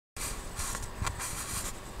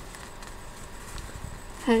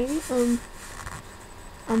Hey,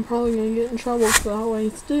 I'm probably gonna get in trouble because I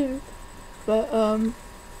always do, but, I'm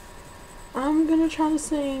gonna try to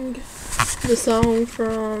sing the song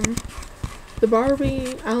from the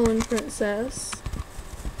Barbie Island Princess,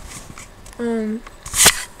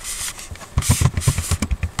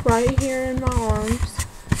 right here in my arms,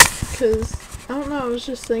 because, I don't know, I was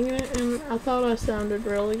just singing it and I thought I sounded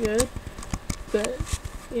really good, but,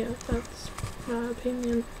 yeah, that's my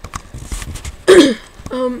opinion.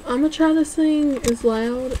 I'm gonna try to sing as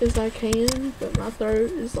loud as I can, but my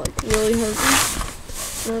throat is, like, really hurting,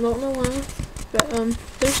 and I don't know why, but,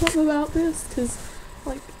 there's something about this, because,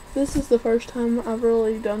 like, this is the first time I've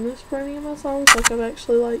really done this for any of my songs. Like, I've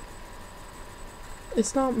actually, like,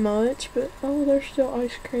 it's not much, but, oh, there's still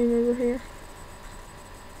ice cream over here.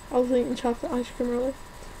 I was eating chocolate ice cream earlier,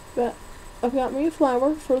 but I've got me a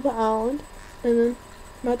flower for the island, and then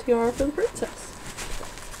my tiara for the princess.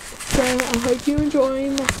 So, I hope you enjoy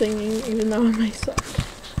my singing, even though I may suck.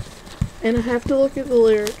 And I have to look at the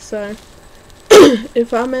lyrics, so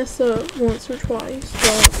if I mess up once or twice,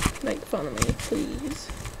 don't make fun of me, please.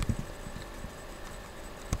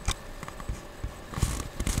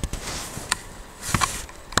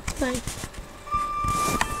 Thanks.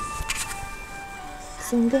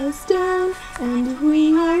 Sun goes down, and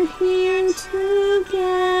we are here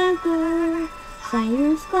together.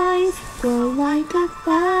 Fireflies glow like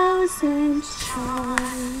 1,000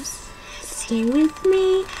 stars. Stay with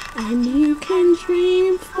me, and you can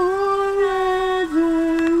dream forever,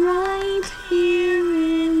 right here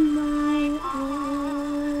in my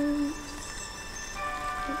arms.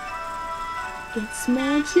 It's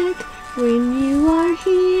magic when you are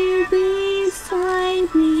here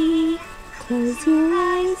beside me. Close your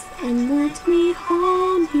eyes and let me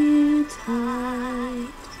hold you tight.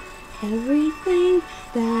 Everything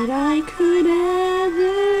that I could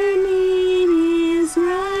ever need is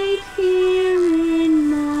right here in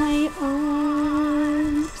my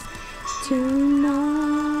arms tonight.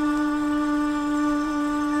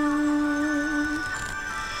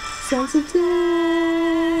 Sounds of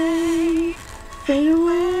day fade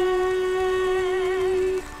away,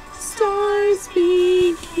 stars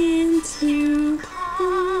begin to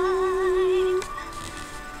climb,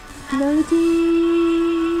 melodies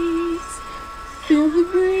feel the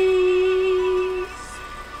breeze,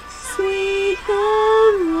 sweet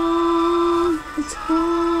and all the time.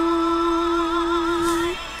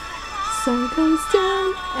 Sun goes down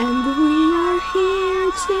and we are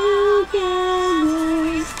here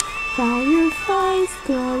together. Fireflies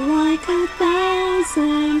glow like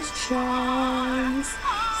 1,000 charms.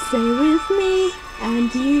 Stay with me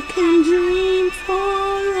and you can dream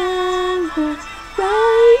forever,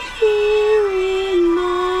 right here in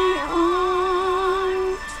my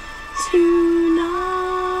arms tonight.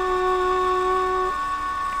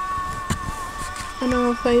 I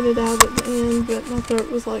know I faded out at the end, but my throat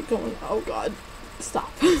was like going, oh god,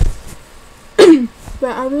 stop.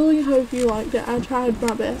 But I really hope you liked it. I tried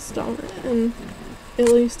my best on it, and at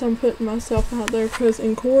least I'm putting myself out there, because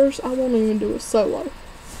in chorus I won't even do a solo,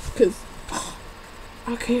 because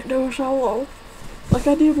I can't do a solo. Like,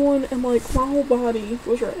 I did one and, like, my whole body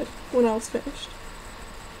was red when I was finished.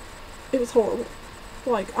 It was horrible.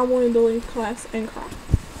 Like, I wanted to leave class and cry.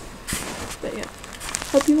 But yeah,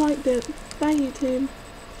 hope you liked it. Bye, YouTube.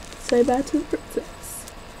 Say bye to the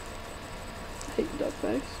princess. I hate the duck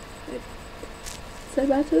face. Say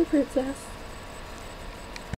bye to the princess.